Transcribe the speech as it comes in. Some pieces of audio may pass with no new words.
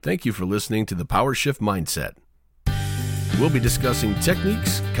Thank you for listening to the Power Shift Mindset. We'll be discussing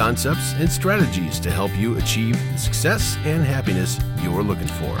techniques, concepts, and strategies to help you achieve the success and happiness you're looking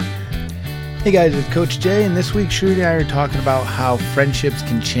for. Hey guys, it's Coach Jay, and this week Shruti and I are talking about how friendships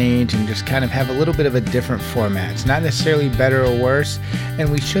can change and just kind of have a little bit of a different format. It's not necessarily better or worse,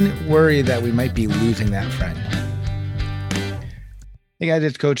 and we shouldn't worry that we might be losing that friend. Hey guys,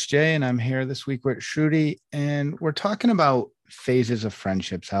 it's Coach Jay, and I'm here this week with Shruti, and we're talking about phases of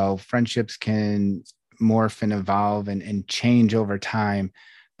friendships, how friendships can morph and evolve and change over time,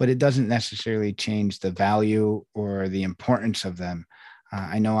 but it doesn't necessarily change the value or the importance of them.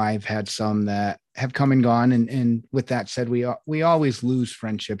 I know I've had some that have come and gone, and with that said, we always lose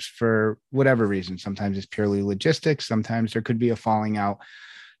friendships for whatever reason. Sometimes it's purely logistics. Sometimes there could be a falling out,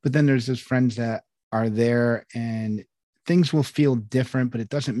 but then there's those friends that are there and things will feel different, but it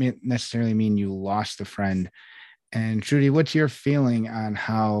doesn't necessarily mean you lost a friend. And Shruti, what's your feeling on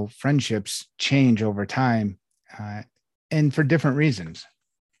how friendships change over time and for different reasons?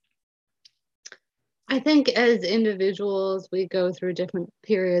 I think as individuals, we go through different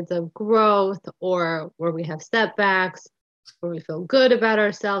periods of growth, or where we have setbacks, where we feel good about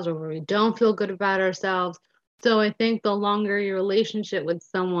ourselves, or where we don't feel good about ourselves. So I think the longer your relationship with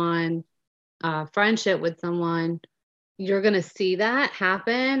someone, friendship with someone, you're going to see that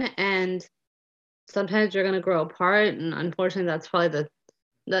happen. And sometimes you're going to grow apart. And unfortunately, that's probably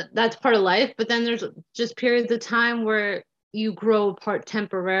that's part of life. But then there's just periods of time where you grow apart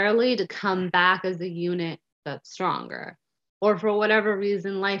temporarily to come back as a unit that's stronger. Or for whatever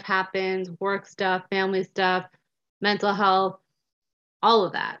reason, life happens, work stuff, family stuff, mental health, all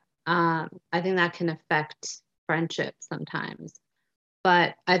of that. I think that can affect friendship sometimes.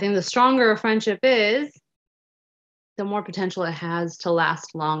 But I think the stronger a friendship is, the more potential it has to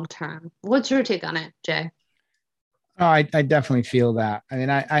last long term. What's your take on it, Jay? Oh, I definitely feel that. I mean,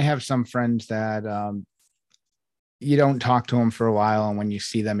 I have some friends that you don't talk to them for a while, and when you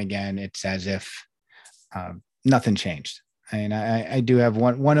see them again, it's as if nothing changed. I mean, I do have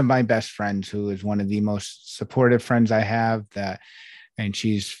one of my best friends who is one of the most supportive friends I have, and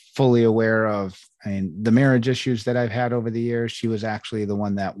she's fully aware of the marriage issues that I've had over the years. She was actually the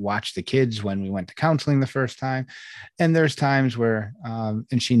one that watched the kids when we went to counseling the first time. And there's times where,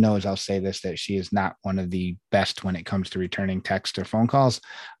 and she knows I'll say this, that she is not one of the best when it comes to returning texts or phone calls.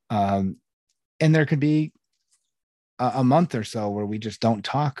 And there could be a month or so where we just don't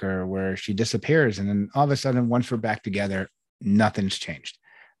talk, or where she disappears. And then all of a sudden, once we're back together, nothing's changed.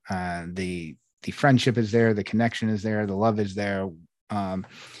 The friendship is there. The connection is there. The love is there.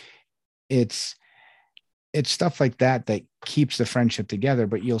 It's stuff like that keeps the friendship together,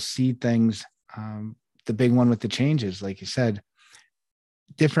 but you'll see things. The big one with the changes, like you said,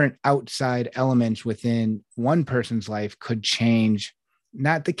 different outside elements within one person's life could change,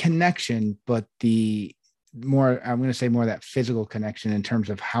 not the connection, but I'm going to say more that physical connection in terms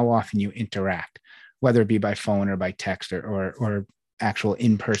of how often you interact, whether it be by phone or by text or actual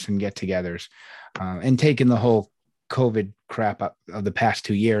in-person get-togethers, and taking the whole COVID crap of the past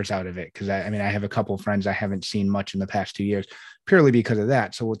 2 years out of it. Cause I have a couple of friends I haven't seen much in the past 2 years purely because of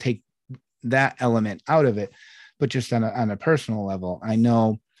that. So we'll take that element out of it, but just on a personal level, I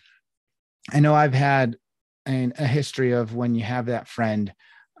know I've had a history of when you have that friend,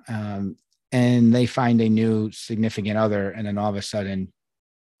 and they find a new significant other, and then all of a sudden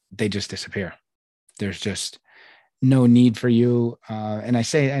they just disappear. There's just no need for you. And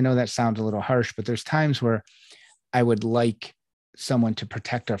I know that sounds a little harsh, but there's times where I would like someone to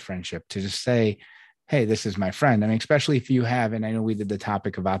protect our friendship, to just say, hey, this is my friend. I mean, especially if you have, and I know we did the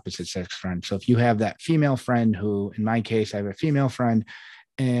topic of opposite sex friends. So if you have that female friend who, in my case, I have a female friend,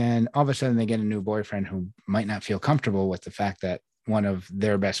 and all of a sudden they get a new boyfriend who might not feel comfortable with the fact that one of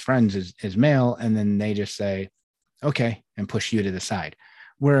their best friends is male. And then they just say, okay, and push you to the side,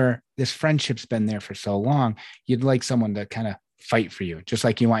 where this friendship's been there for so long. You'd like someone to kind of fight for you, just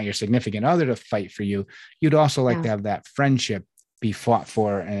like you want your significant other to fight for you. You'd also like to have that friendship be fought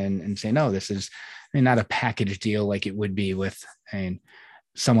for and say, no, this is not a package deal like it would be with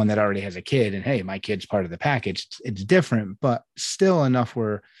someone that already has a kid, and hey, my kid's part of the package. It's different, but still enough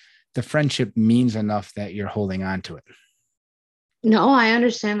where the friendship means enough that you're holding on to it. No, I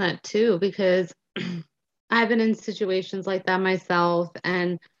understand that too, because I've been in situations like that myself,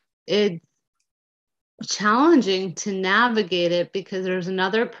 and it's challenging to navigate it because there's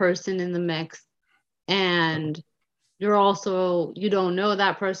another person in the mix, and you don't know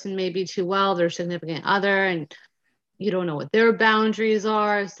that person maybe too well, their significant other, and you don't know what their boundaries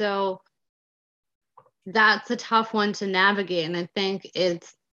are. So that's a tough one to navigate. And I think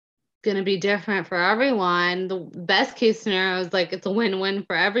it's going to be different for everyone. The best case scenario is like it's a win-win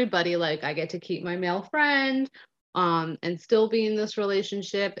for everybody. Like I get to keep my male friend and still be in this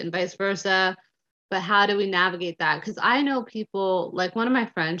relationship and vice versa. But how do we navigate that? Because I know people, like one of my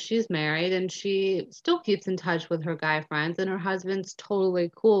friends, she's married and she still keeps in touch with her guy friends, and her husband's totally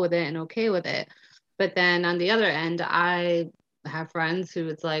cool with it and okay with it. But then on the other end, I have friends who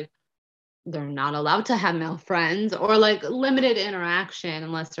it's like they're not allowed to have male friends, or like limited interaction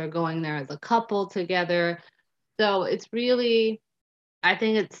unless they're going there as a couple together. So it's really, I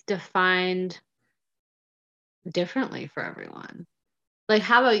think it's defined differently for everyone. Like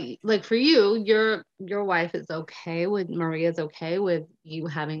how about like for you, your wife is okay with, Maria's okay with you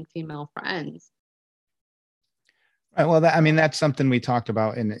having female friends. Right. Well, I mean, that's something we talked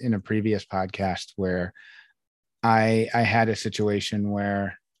about in a previous podcast where I had a situation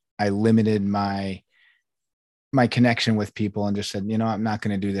where I limited my connection with people and just said, I'm not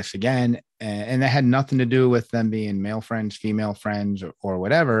going to do this again. And that had nothing to do with them being male friends, female friends, or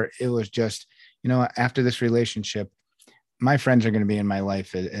whatever. It was just, after this relationship, my friends are going to be in my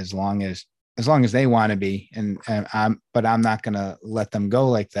life as long as they want to be. But I'm not going to let them go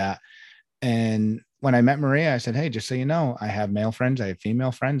like that. And when I met Maria, I said, hey, just so you know, I have male friends, I have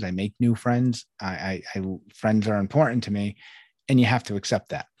female friends, I make new friends. Friends are important to me, and you have to accept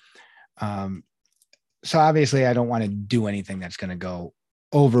that. So obviously I don't want to do anything that's going to go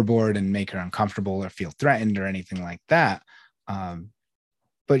overboard and make her uncomfortable or feel threatened or anything like that.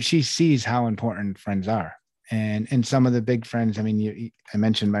 But she sees how important friends are. And some of the big friends, I mean, I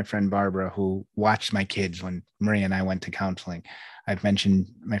mentioned my friend Barbara, who watched my kids when Maria and I went to counseling. I've mentioned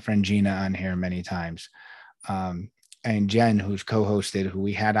my friend Gina on here many times. And Jen, who's co-hosted, who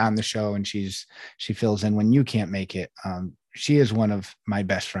we had on the show, and she fills in when you can't make it. She is one of my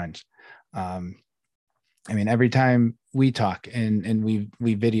best friends. I mean, every time we talk and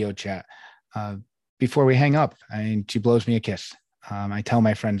we video chat, before we hang up, I mean, she blows me a kiss. I tell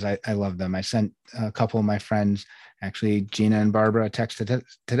my friends I love them. I sent a couple of my friends, actually Gina and Barbara, a text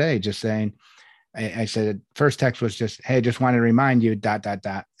today just saying, I said, first text was just, hey, just wanted to remind you, ...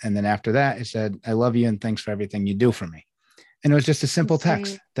 And then after that, I said, I love you and thanks for everything you do for me. And it was just a simple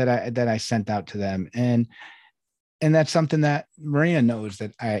text that I sent out to them. And that's something that Maria knows,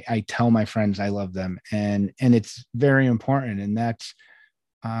 that I tell my friends I love them, and it's very important. And that's,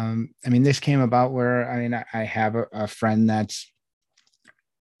 I mean, this came about where, I mean, I have a friend that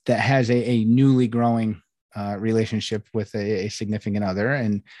has a newly growing relationship with a significant other,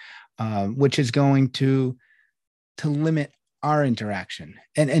 and which is going to limit our interaction,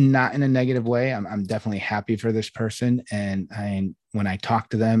 and not in a negative way. I'm definitely happy for this person. And when I talk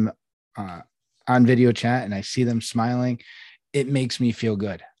to them on video chat and I see them smiling, it makes me feel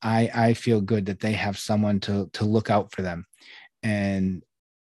good. I feel good that they have someone to look out for them. And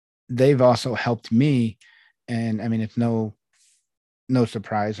they've also helped me. And I mean, it's no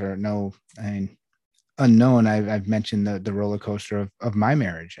surprise or unknown. I've mentioned the roller coaster of my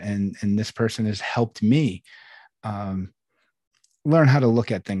marriage, and this person has helped me learn how to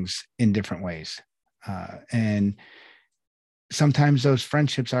look at things in different ways. And sometimes those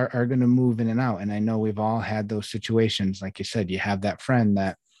friendships are going to move in and out. And I know we've all had those situations. Like you said, you have that friend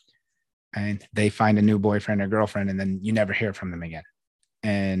that, and they find a new boyfriend or girlfriend, and then you never hear from them again.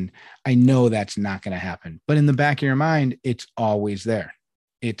 And I know that's not going to happen, but in the back of your mind, it's always there.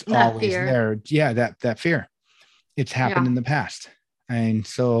 It's That always fear. there. Yeah. That fear. It's happened in the past. And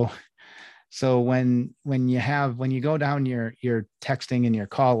so when you go down your texting and your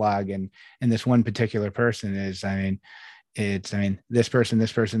call log, and this one particular person is, this person,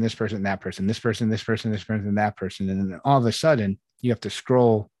 that person, this person, that person. And then all of a sudden you have to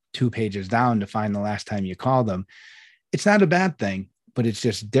scroll 2 pages down to find the last time you called them. It's not a bad thing, but it's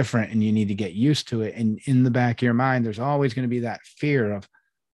just different, and you need to get used to it. And in the back of your mind, there's always going to be that fear of,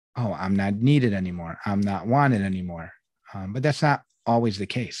 oh, I'm not needed anymore. I'm not wanted anymore. But that's not always the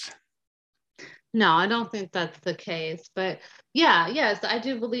case. No, I don't think that's the case. But yes, I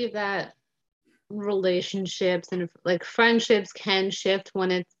do believe that relationships and like friendships can shift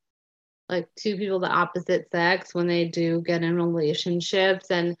when it's like two people the opposite sex, when they do get in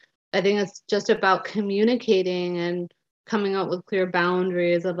relationships. And I think it's just about communicating and coming up with clear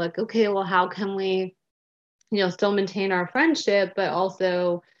boundaries of like, okay, well, how can we, still maintain our friendship, but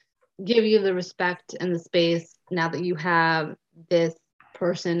also give you the respect and the space now that you have this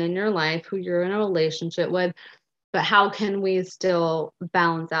person in your life who you're in a relationship with, but how can we still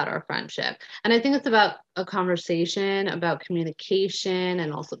balance out our friendship? And I think it's about a conversation, about communication,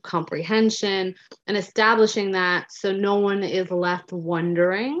 and also comprehension, and establishing that so no one is left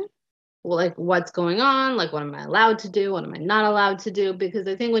wondering like what's going on, like what am I allowed to do, what am I not allowed to do, because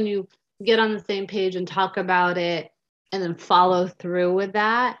I think when you get on the same page and talk about it and then follow through with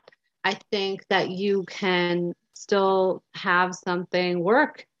that, I think that you can still have something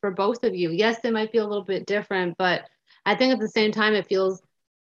work for both of you. Yes, it might be a little bit different, but I think at the same time it feels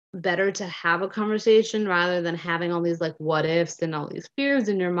better to have a conversation rather than having all these like what ifs and all these fears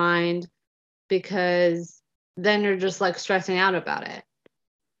in your mind, because then you're just like stressing out about it.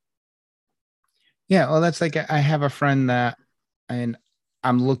 Yeah, well, that's like I have a friend that, and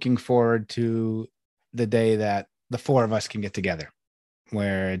I'm looking forward to the day that the four of us can get together,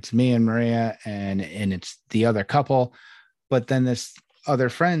 where it's me and Maria and it's the other couple. But then this other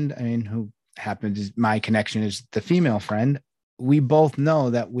friend, I mean, who happens, my connection is the female friend. We both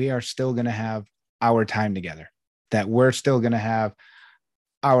know that we are still going to have our time together, that we're still going to have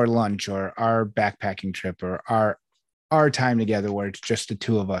our lunch or our backpacking trip or our time together where it's just the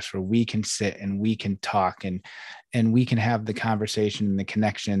two of us, where we can sit and we can talk and we can have the conversation and the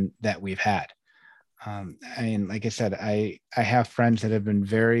connection that we've had. I mean, like I said, I have friends that have been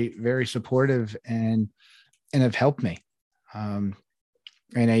very, very supportive and have helped me. And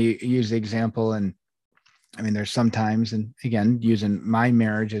I use the example, and I mean, there's sometimes, and again, using my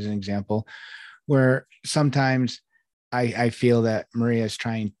marriage as an example, where sometimes I feel that Maria is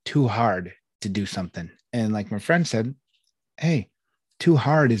trying too hard to do something. And like my friend said, hey, too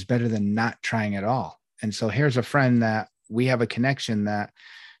hard is better than not trying at all. And so here's a friend that we have a connection that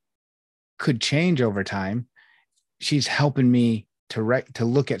could change over time. She's helping me to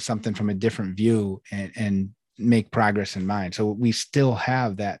look at something from a different view and make progress in mind. So we still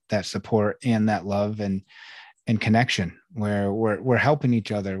have that support and that love and connection where we're helping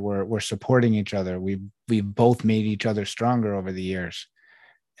each other. We're supporting each other. We've both made each other stronger over the years.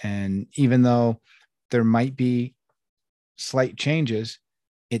 And even though there might be slight changes,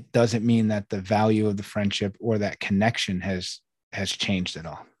 it doesn't mean that the value of the friendship or that connection has changed at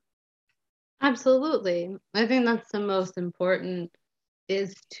all. Absolutely. I think that's the most important,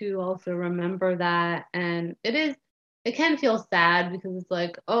 is to also remember that. And it can feel sad because it's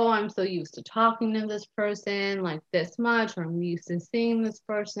like, oh, I'm so used to talking to this person like this much, or I'm used to seeing this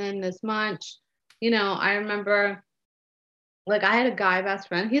person this much. I remember, like, I had a guy best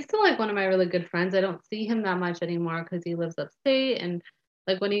friend. He's still like one of my really good friends. I don't see him that much anymore because he lives upstate. And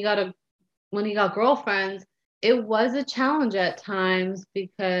like when he got girlfriends, it was a challenge at times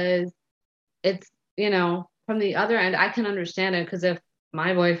because it's, from the other end, I can understand it, because if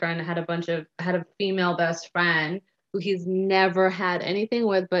my boyfriend had a female best friend who he's never had anything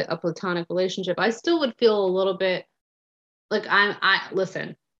with but a platonic relationship, I still would feel a little bit like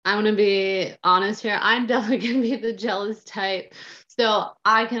listen, I'm going to be honest here. I'm definitely going to be the jealous type. So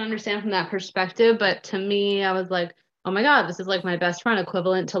I can understand from that perspective. But to me, I was like, oh my God, this is like my best friend,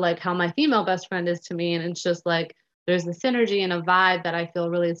 equivalent to like how my female best friend is to me. And it's just like, there's a synergy and a vibe that I feel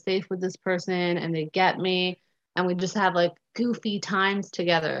really safe with this person and they get me. And we just have like goofy times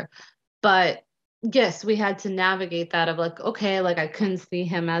together. But yes, we had to navigate that of like, okay, like I couldn't see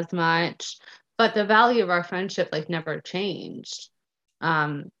him as much, but the value of our friendship like never changed.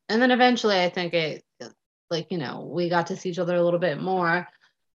 And then eventually I think it, like, we got to see each other a little bit more,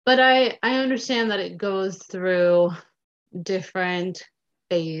 but I understand that it goes through different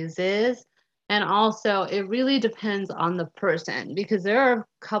phases. And also it really depends on the person, because there are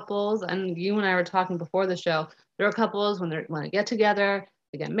couples, and you and I were talking before the show, there are couples when they get together,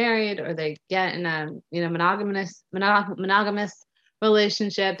 they get married, or they get in a monogamous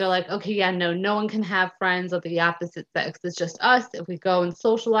relationship. They're like, okay, yeah, no one can have friends of the opposite sex. It's just us. If we go and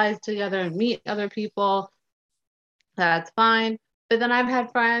socialize together and meet other people, that's fine. But then I've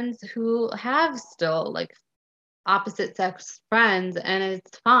had friends who have still like opposite sex friends and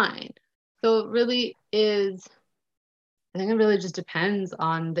it's fine. So it really is, I think it really just depends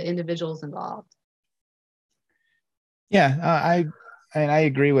on the individuals involved. Yeah, I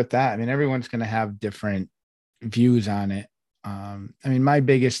agree with that. I mean, everyone's going to have different views on it. I mean, my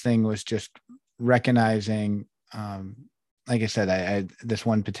biggest thing was just recognizing, like I said, I this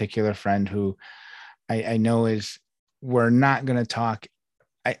one particular friend who I know we're not going to talk.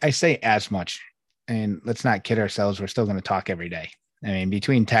 I say as much, and let's not kid ourselves. We're still going to talk every day. I mean,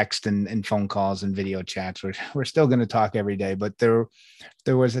 between text and phone calls and video chats, we're still going to talk every day. But there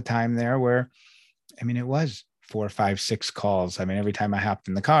was a time there where, I mean, it was 4, 5, 6 calls. I mean, every time I hopped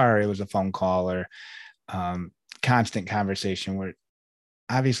in the car, it was a phone call or constant conversation, where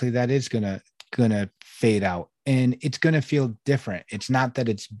obviously that is gonna fade out and it's gonna feel different. It's not that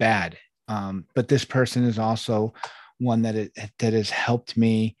it's bad, but this person is also one that has helped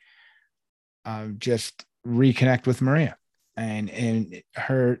me just reconnect with Maria, and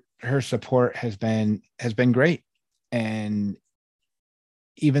her support has been great. And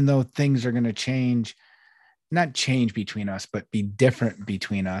even though things are going to change, not change between us, but be different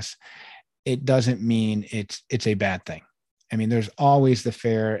between us, it doesn't mean it's a bad thing. I mean, there's always the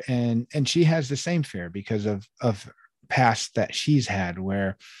fear, and she has the same fear because of past that she's had,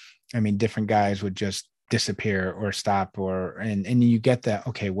 where, I mean, different guys would just disappear or stop, or and you get that,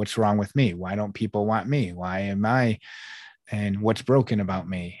 okay, what's wrong with me? Why don't people want me? Why am I, and what's broken about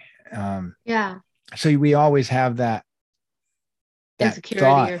me? Yeah. So we always have that Insecurity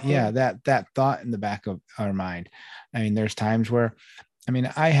or thought, fear. that thought in the back of our mind. I mean, there's times where, I mean,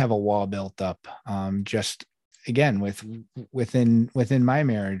 I have a wall built up, just again within my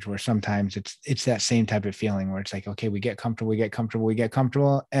marriage, where sometimes it's that same type of feeling where it's like, okay, we get comfortable,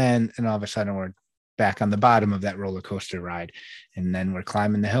 and all of a sudden we're back on the bottom of that roller coaster ride, and then we're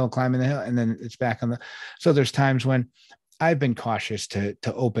climbing the hill, and then it's back on the. So there's times when I've been cautious to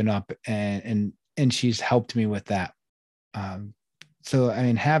open up, and she's helped me with that. So I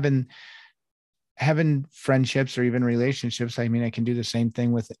mean, having friendships or even relationships, I mean, I can do the same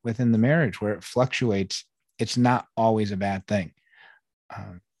thing within the marriage where it fluctuates. It's not always a bad thing.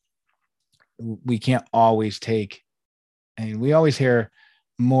 We can't always take, and we always hear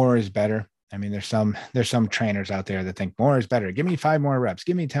more is better. I mean, there's some trainers out there that think more is better. Give me 5 more reps.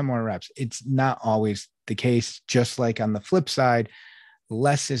 Give me 10 more reps. It's not always the case. Just like on the flip side,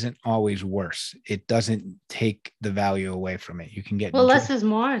 less isn't always worse. It doesn't take the value away from it. You can get Well, less is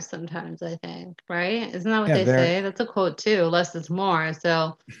more sometimes, I think, right? Isn't that what yeah, they say? That's a quote too. Less is more.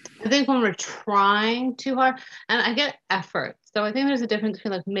 So I think when we're trying too hard, and I get effort. So I think there's a difference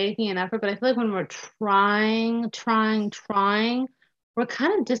between like making an effort, but I feel like when we're trying, we're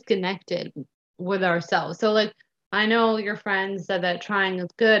kind of disconnected with ourselves. So like I know your friend said that trying is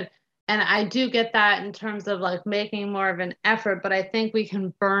good. And I do get that in terms of like making more of an effort, but I think we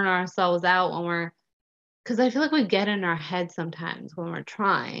can burn ourselves out when we're, because I feel like we get in our head sometimes when we're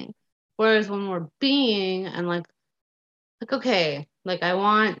trying. Whereas when we're being and like, okay, like I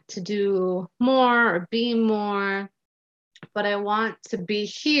want to do more or be more, but I want to be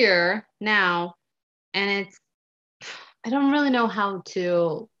here now. And I don't really know how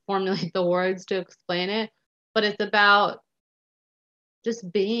to formulate the words to explain it, but it's about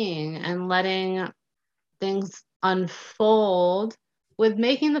just being and letting things unfold with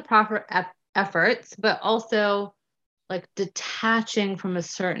making the proper efforts, but also like detaching from a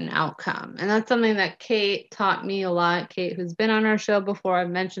certain outcome. And that's something that Kate taught me a lot. Kate, who's been on our show before, I've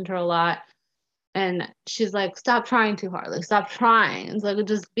mentioned her a lot. And she's like, stop trying too hard. Like, stop trying. It's like,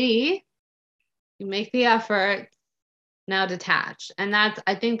 just be, you make the effort, now detach. And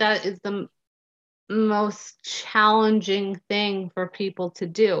I think that is the most challenging thing for people to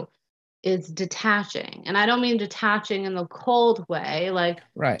do is detaching. And I don't mean detaching in the cold way, like,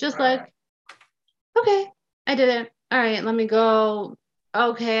 right. just like, okay, I did it. All right, let me go.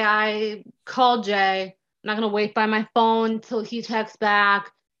 Okay, I called Jay. I'm not gonna wait by my phone till he texts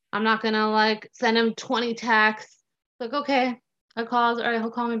back. I'm not gonna like send him 20 texts. Like, okay, I called. All right,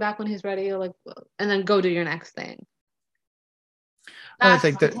 he'll call me back when he's ready. Like, and then go do your next thing. Well, I That's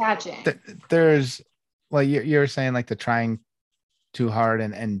think detaching. that there's, well, you're saying like the trying too hard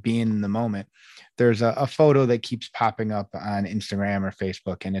and being in the moment. There's a photo that keeps popping up on Instagram or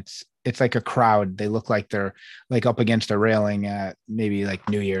Facebook, and it's like a crowd. They look like they're like up against a railing at maybe like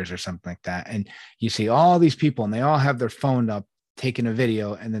New Year's or something like that. And you see all these people, and they all have their phone up taking a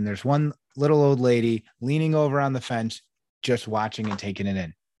video. And then there's one little old lady leaning over on the fence, just watching and taking it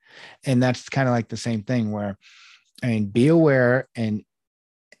in. And that's kind of like the same thing where, I mean, be aware and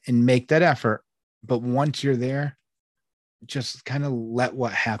make that effort. But once you're there, just kind of let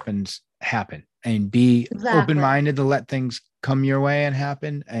what happens happen, and be Exactly. open-minded to let things come your way and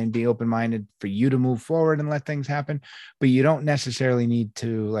happen, and be open-minded for you to move forward and let things happen. But you don't necessarily need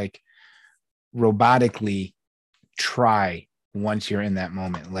to like robotically try once you're in that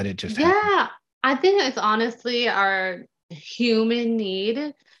moment. Let it just happen. Yeah, I think it's honestly our human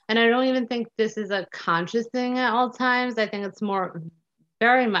need. And I don't even think this is a conscious thing at all times. I think it's more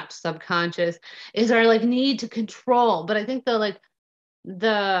very much subconscious, is our like need to control. But I think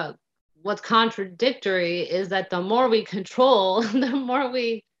the what's contradictory is that the more we control, the more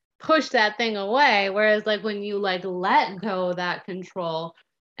we push that thing away. Whereas like when you like let go of that control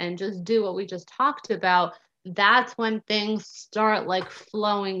and just do what we just talked about, that's when things start like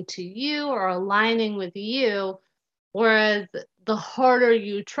flowing to you or aligning with you. Whereas the harder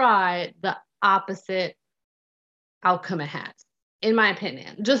you try, the opposite outcome it has, in my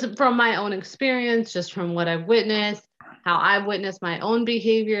opinion, just from my own experience, just from what I've witnessed, how I've witnessed my own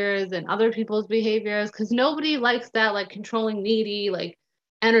behaviors and other people's behaviors, because nobody likes that like controlling, needy, like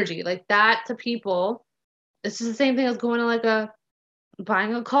energy. Like that to people, it's just the same thing as going to like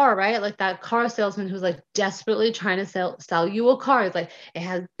buying a car, right? Like that car salesman who's like desperately trying to sell you a car. It's like, it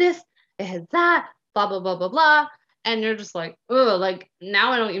has this, it has that, blah, blah, blah, blah, blah. And you're just like, oh, like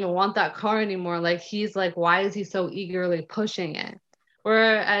now I don't even want that car anymore. Like he's like, why is he so eagerly pushing it?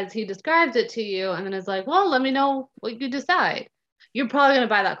 Whereas he describes it to you and then it's like, well, let me know what you decide. You're probably going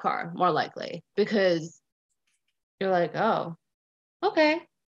to buy that car more likely because you're like, oh, okay.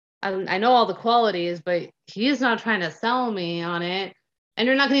 I know all the qualities, but he's not trying to sell me on it. And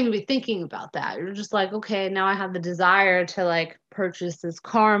you're not going to even be thinking about that. You're just like, okay, now I have the desire to like purchase this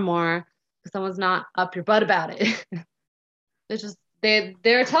car more because someone's not up your butt about it. It's just,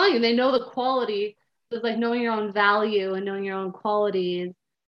 they're telling you, they know the quality. It's like knowing your own value and knowing your own qualities,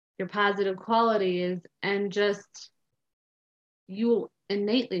 your positive qualities, and just you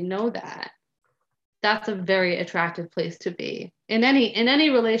innately know that. That's a very attractive place to be in any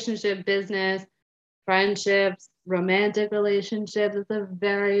relationship, business, friendships, romantic relationships. It's a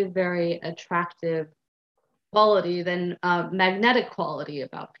very, very attractive quality than magnetic quality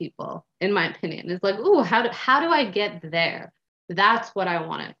about people, in my opinion. It's like, ooh, how do I get there? That's what I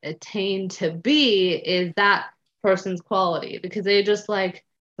want to attain to be, is that person's quality, because they just like,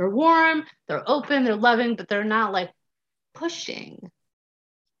 they're warm, they're open, they're loving, but they're not like pushing.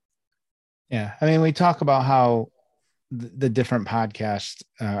 Yeah. I mean, we talk about how the different podcasts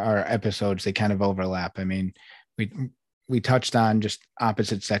or episodes, they kind of overlap. I mean, we touched on just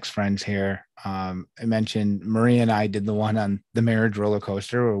opposite sex friends here. I mentioned Maria and I did the one on the marriage roller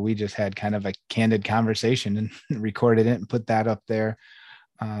coaster where we just had kind of a candid conversation and recorded it and put that up there.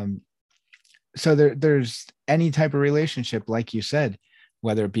 So there's any type of relationship, like you said,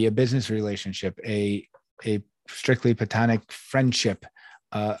 whether it be a business relationship, a strictly platonic friendship,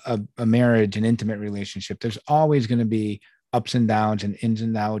 a marriage, an intimate relationship, there's always going to be ups and downs and ins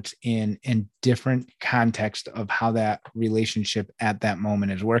and outs in different context of how that relationship at that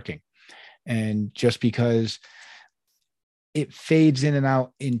moment is working. And just because it fades in and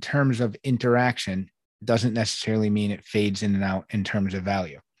out in terms of interaction doesn't necessarily mean it fades in and out in terms of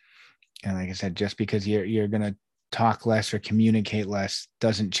value. And like I said, just because you're going to talk less or communicate less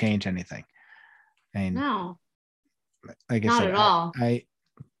doesn't change anything. And no, like I not said, at all. I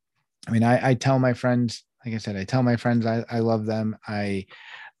mean, I tell my friends, like I said, I tell my friends I love them. I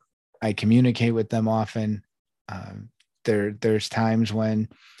communicate with them often. There's times when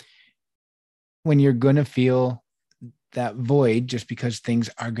you're going to feel that void just because things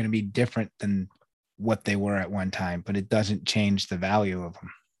are going to be different than what they were at one time, but it doesn't change the value of them.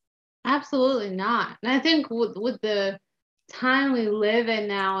 Absolutely not. And I think with the time we live in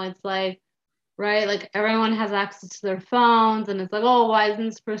now, it's like, right? Like everyone has access to their phones and it's like, oh, why isn't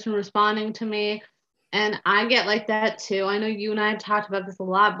this person responding to me? And I get like that too. I know you and I have talked about this a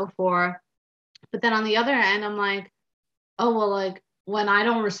lot before. But then on the other end, I'm like, oh, well, like when I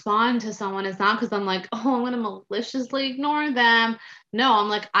don't respond to someone, it's not because I'm like, oh, I'm going to maliciously ignore them. No, I'm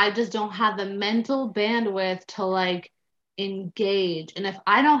like, I just don't have the mental bandwidth to like engage. And if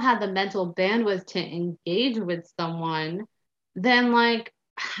I don't have the mental bandwidth to engage with someone, then like,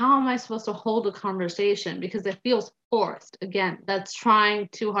 how am I supposed to hold a conversation? Because it feels forced. Again, that's trying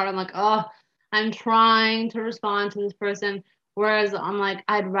too hard. I'm like, oh, I'm trying to respond to this person. Whereas I'm like,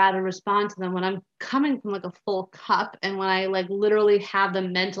 I'd rather respond to them when I'm coming from like a full cup and when I like literally have the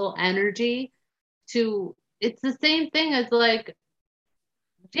mental energy to, it's the same thing as like,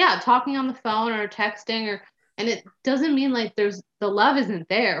 yeah, talking on the phone or texting and it doesn't mean like the love isn't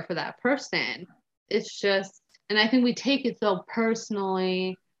there for that person. It's just, and I think we take it so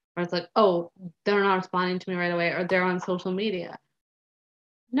personally where it's like, oh, they're not responding to me right away or they're on social media.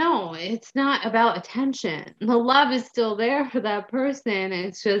 No, it's not about attention. The love is still there for that person.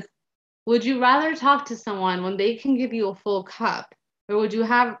 It's just, would you rather talk to someone when they can give you a full cup? Or would you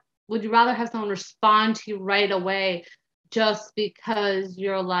rather have someone respond to you right away just because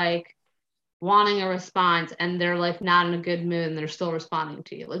you're like wanting a response and they're like not in a good mood and they're still responding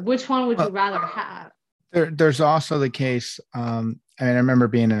to you? Like which one would you rather have? There's also the case. I mean, I remember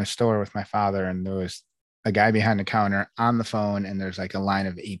being in a store with my father and there was a guy behind the counter on the phone and there's like a line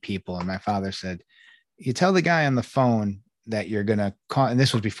of 8 people. And my father said, you tell the guy on the phone that you're going to call. And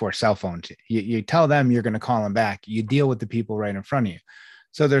this was before cell phones. You tell them you're going to call them back. You deal with the people right in front of you.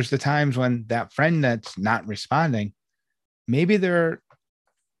 So there's the times when that friend that's not responding, maybe they're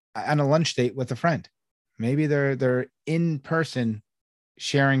on a lunch date with a friend. Maybe they're in person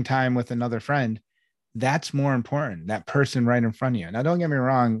sharing time with another friend. That's more important, that person right in front of you. Now, don't get me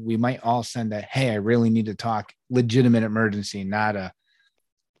wrong. We might all send a, hey, I really need to talk, legitimate emergency, not a,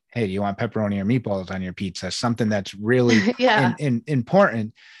 hey, do you want pepperoni or meatballs on your pizza? Something that's really Yeah.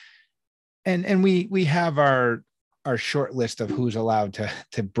 important. And we have our short list of who's allowed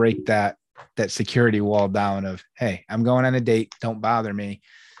to break that security wall down of, hey, I'm going on a date, don't bother me.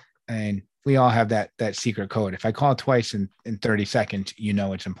 And we all have that secret code. If I call twice in 30 seconds,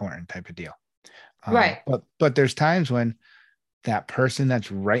 it's important type of deal. Right. But there's times when that person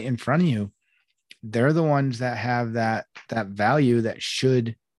that's right in front of you, they're the ones that have that value that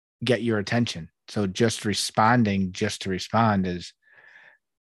should get your attention. So just responding just to respond is,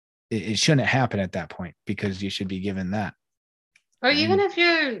 it shouldn't happen at that point, because you should be given that. Or even if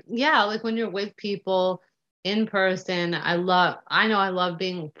you're, like when you're with people in person, I know I love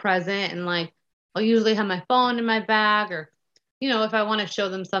being present, and like I'll usually have my phone in my bag, or, if I want to show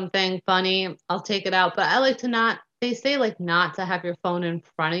them something funny, I'll take it out. But I like to not, they say like not to have your phone in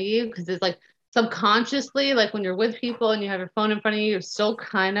front of you, because it's like subconsciously, like when you're with people and you have your phone in front of you, you're still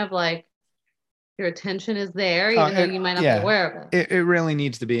kind of like your attention is there, even though you might not be aware of it. It really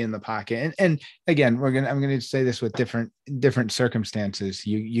needs to be in the pocket. And again, I'm going to say this with different circumstances.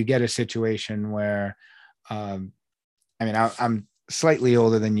 You get a situation where, I'm slightly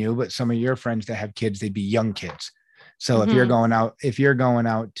older than you, but some of your friends that have kids, they'd be young kids. So Mm-hmm. if you're going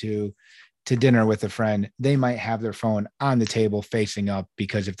out to dinner with a friend, they might have their phone on the table facing up,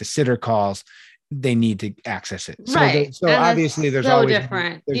 because if the sitter calls, they need to access it. Right. So obviously there's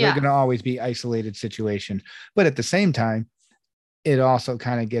different. Going to always be isolated situation, but at the same time, it also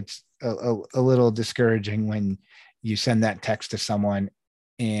kind of gets a little discouraging when you send that text to someone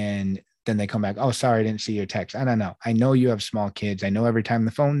and then they come back, oh, sorry, I didn't see your text. I don't know. I know you have small kids. I know every time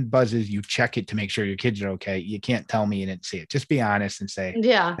the phone buzzes, you check it to make sure your kids are okay. You can't tell me you didn't see it. Just be honest and say,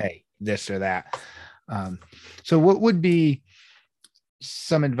 hey, this or that. So what would be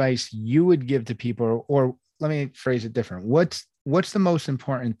some advice you would give to people, or let me phrase it different. What's the most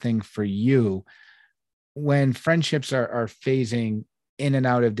important thing for you when friendships are phasing in and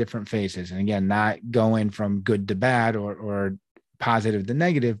out of different phases? And again, not going from good to bad or positive to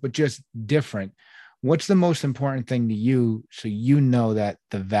negative, but just different. What's the most important thing to you, so that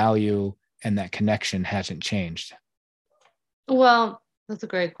the value and that connection hasn't changed? Well, that's a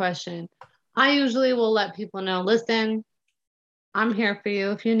great question. I usually will let people know, listen, I'm here for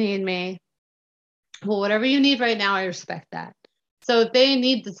you if you need me. Well, whatever you need right now, I respect that. So if they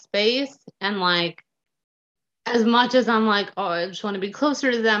need the space, and like, as much as I'm like, oh, I just want to be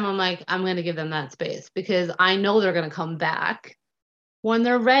closer to them, I'm like, I'm going to give them that space, because I know they're going to come back when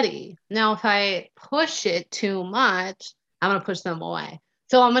they're ready. Now, if I push it too much, I'm going to push them away.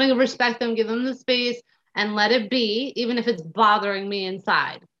 So I'm going to respect them, give them the space, and let it be, even if it's bothering me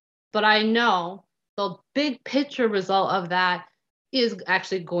inside. But I know the big picture result of that is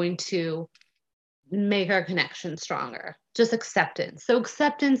actually going to make our connection stronger. Just acceptance. So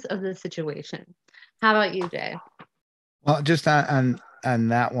acceptance of the situation. How about you, Jay? Well, just on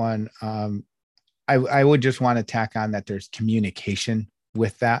that one, I would just want to tack on that there's communication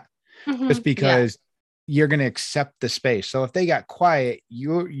with that, just because you're going to accept the space. So if they got quiet,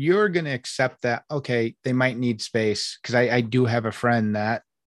 you're going to accept that, okay, they might need space. Cause I do have a friend that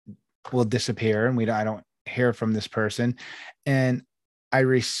will disappear, and I don't hear from this person. And I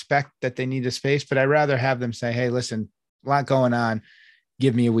respect that they need a space, but I'd rather have them say, hey, listen, a lot going on.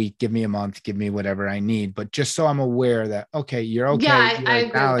 Give me a week, give me a month, give me whatever I need. But just so I'm aware that, okay, you're okay. Yeah, I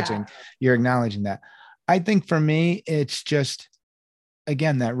agree you're acknowledging that. I think for me, it's just,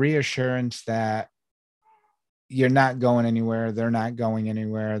 again, that reassurance that you're not going anywhere. They're not going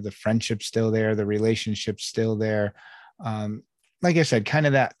anywhere. The friendship's still there. The relationship's still there. Like I said, kind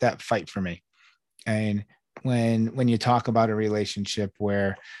of that fight for me. And when you talk about a relationship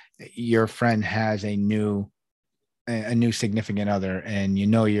where your friend has a new significant other, and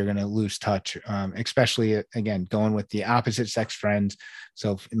you're going to lose touch, especially again going with the opposite sex friends.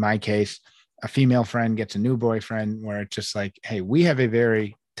 So in my case, a female friend gets a new boyfriend, where it's just like, hey, we have a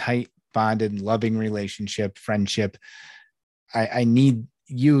very tight bonded loving relationship, friendship. I need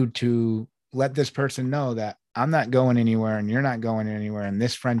you to let this person know that I'm not going anywhere and you're not going anywhere, and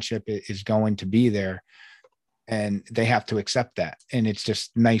this friendship is going to be there. And they have to accept that. And it's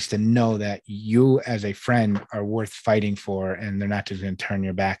just nice to know that you as a friend are worth fighting for, and they're not just going to turn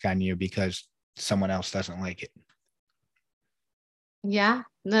your back on you because someone else doesn't like it. Yeah,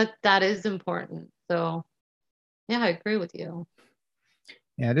 that is important. So yeah, I agree with you.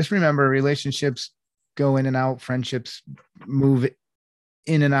 Yeah, just remember, relationships go in and out, friendships move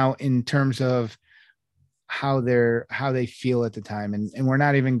in and out in terms of how they feel at the time. And we're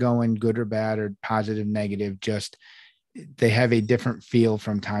not even going good or bad or positive, negative, just they have a different feel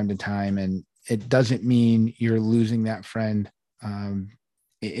from time to time. And it doesn't mean you're losing that friend.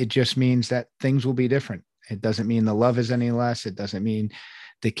 It just means that things will be different. It doesn't mean the love is any less. It doesn't mean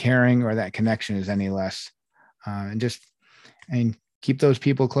the caring or that connection is any less. And keep those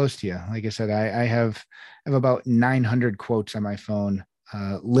people close to you. Like I said, I have about 900 quotes on my phone,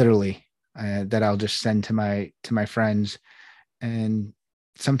 literally, that I'll just send to my friends. And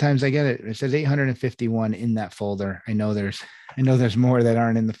sometimes I get it. It says 851 in that folder. I know there's more that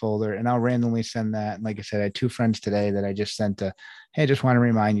aren't in the folder, and I'll randomly send that. And like I said, I had 2 friends today that I just sent to, hey, I just want to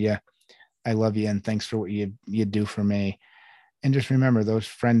remind you, I love you and thanks for what you do for me. And just remember, those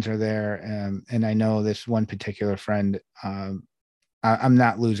friends are there. And I know this one particular friend, I'm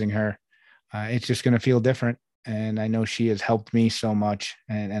not losing her. It's just going to feel different. And I know she has helped me so much.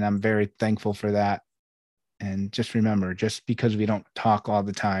 And I'm very thankful for that. And just remember, just because we don't talk all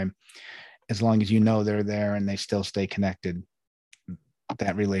the time, as long as you know they're there and they still stay connected,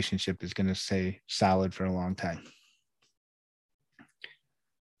 that relationship is going to stay solid for a long time.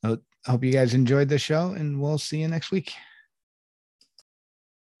 So I hope you guys enjoyed the show, and we'll see you next week.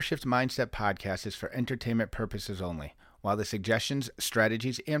 Shift Mindset podcast is for entertainment purposes only. While the suggestions,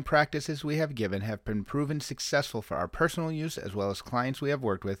 strategies, and practices we have given have been proven successful for our personal use as well as clients we have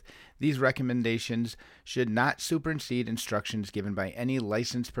worked with, these recommendations should not supersede instructions given by any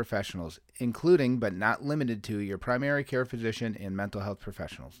licensed professionals, including but not limited to your primary care physician and mental health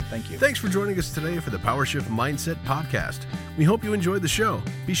professionals. Thank you. Thanks for joining us today for the PowerShift Mindset podcast. We hope you enjoyed the show.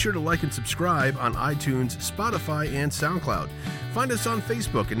 Be sure to like and subscribe on iTunes, Spotify, and SoundCloud. Find us on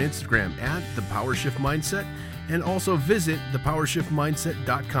Facebook and Instagram at The PowerShift Mindset, and also visit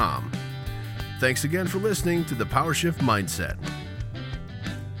thepowershiftmindset.com. Thanks again for listening to The PowerShift Mindset.